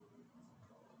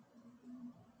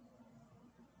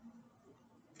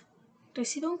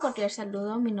Recibo un cordial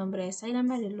saludo, mi nombre es Zahira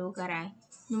M, Garay,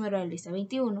 número de lista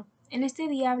 21. En este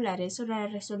día hablaré sobre la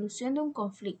resolución de un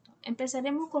conflicto.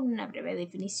 Empezaremos con una breve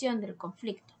definición del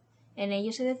conflicto. En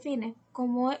ello se define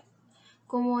como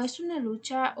es una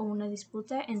lucha o una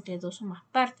disputa entre dos o más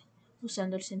partes,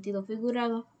 usando el sentido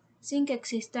figurado, sin que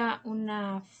exista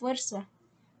una fuerza.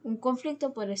 Un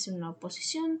conflicto puede ser una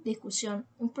oposición, discusión,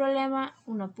 un problema,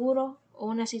 un apuro o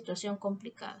una situación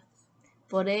complicada.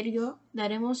 Por ello,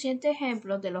 daremos 7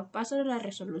 ejemplos de los pasos de la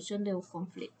resolución de un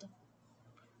conflicto.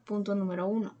 Punto número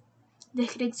 1.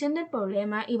 Descripción del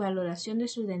problema y valoración de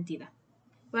su identidad.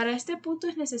 Para este punto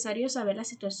es necesario saber la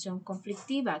situación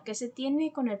conflictiva que se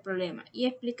tiene con el problema y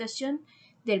explicación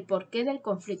del porqué del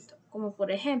conflicto, como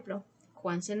por ejemplo,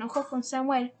 Juan se enojó con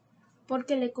Samuel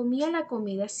porque le comía la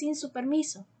comida sin su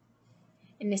permiso.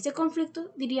 En este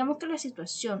conflicto diríamos que la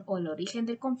situación o el origen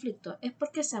del conflicto es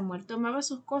porque Samuel tomaba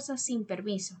sus cosas sin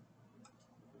permiso.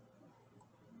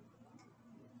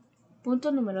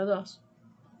 Punto número 2.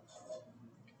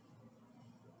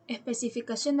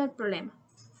 Especificación del problema.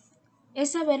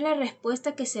 Es saber la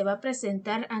respuesta que se va a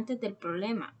presentar antes del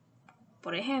problema.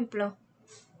 Por ejemplo,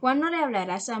 Juan no le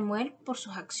hablará a Samuel por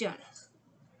sus acciones.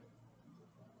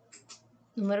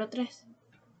 Número 3.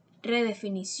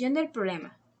 Redefinición del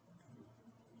problema.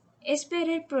 Es ver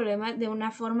el problema de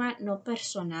una forma no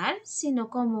personal,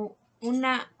 sino como un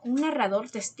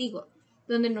narrador testigo,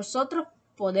 donde nosotros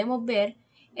podemos ver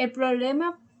el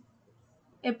problema,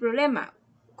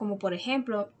 como por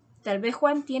ejemplo, tal vez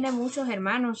Juan tiene muchos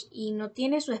hermanos y no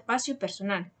tiene su espacio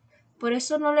personal. Por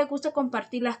eso no le gusta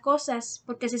compartir las cosas,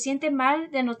 porque se siente mal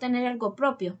de no tener algo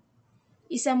propio.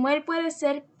 Y Samuel puede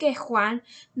ser que Juan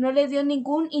no le dio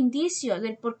ningún indicio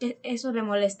del por qué eso le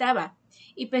molestaba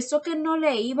y pensó que no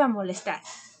le iba a molestar.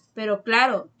 Pero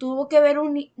claro, tuvo que ver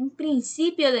un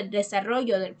principio del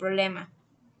desarrollo del problema.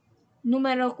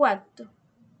 Número 4.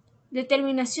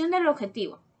 Determinación del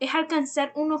objetivo. Es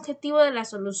alcanzar un objetivo de la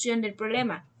solución del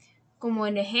problema. Como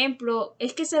en ejemplo,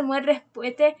 es que Samuel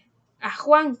respete a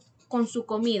Juan con su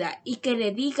comida y que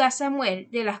le diga a Samuel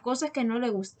de las cosas que no le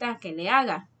gusta que le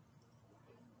haga.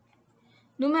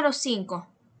 Número 5.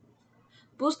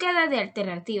 Búsqueda de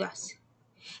alternativas.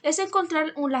 Es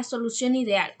encontrar la solución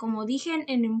ideal. Como dije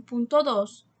en un punto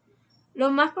 2, lo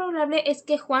más probable es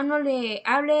que Juan no le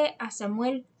hable a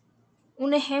Samuel.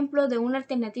 Un ejemplo de una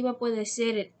alternativa puede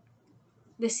ser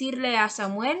decirle a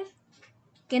Samuel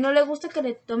que no le gusta que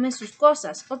le tomen sus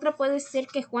cosas. Otra puede ser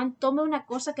que Juan tome una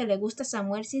cosa que le gusta a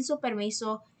Samuel sin su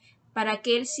permiso para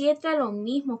que él sienta lo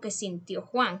mismo que sintió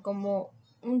Juan, como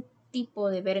un tipo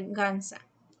de venganza.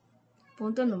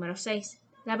 Punto número 6.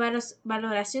 La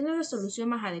valoración de la solución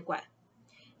más adecuada.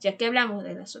 Ya que hablamos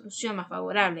de la solución más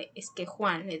favorable es que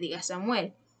Juan le diga a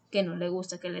Samuel que no le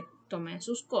gusta que le tomen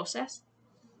sus cosas,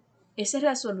 esa es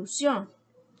la solución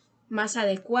más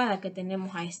adecuada que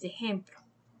tenemos a este ejemplo.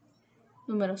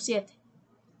 Número 7.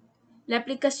 La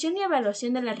aplicación y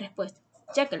evaluación de la respuesta.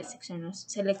 Ya que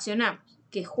seleccionamos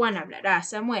que Juan hablará a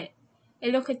Samuel,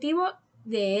 el objetivo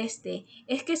de este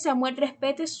es que Samuel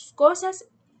respete sus cosas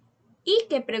y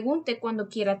que pregunte cuando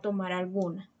quiera tomar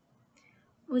alguna.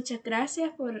 Muchas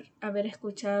gracias por haber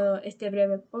escuchado este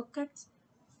breve podcast.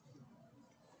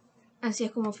 Así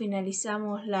es como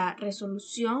finalizamos la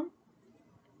resolución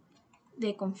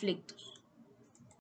de conflictos.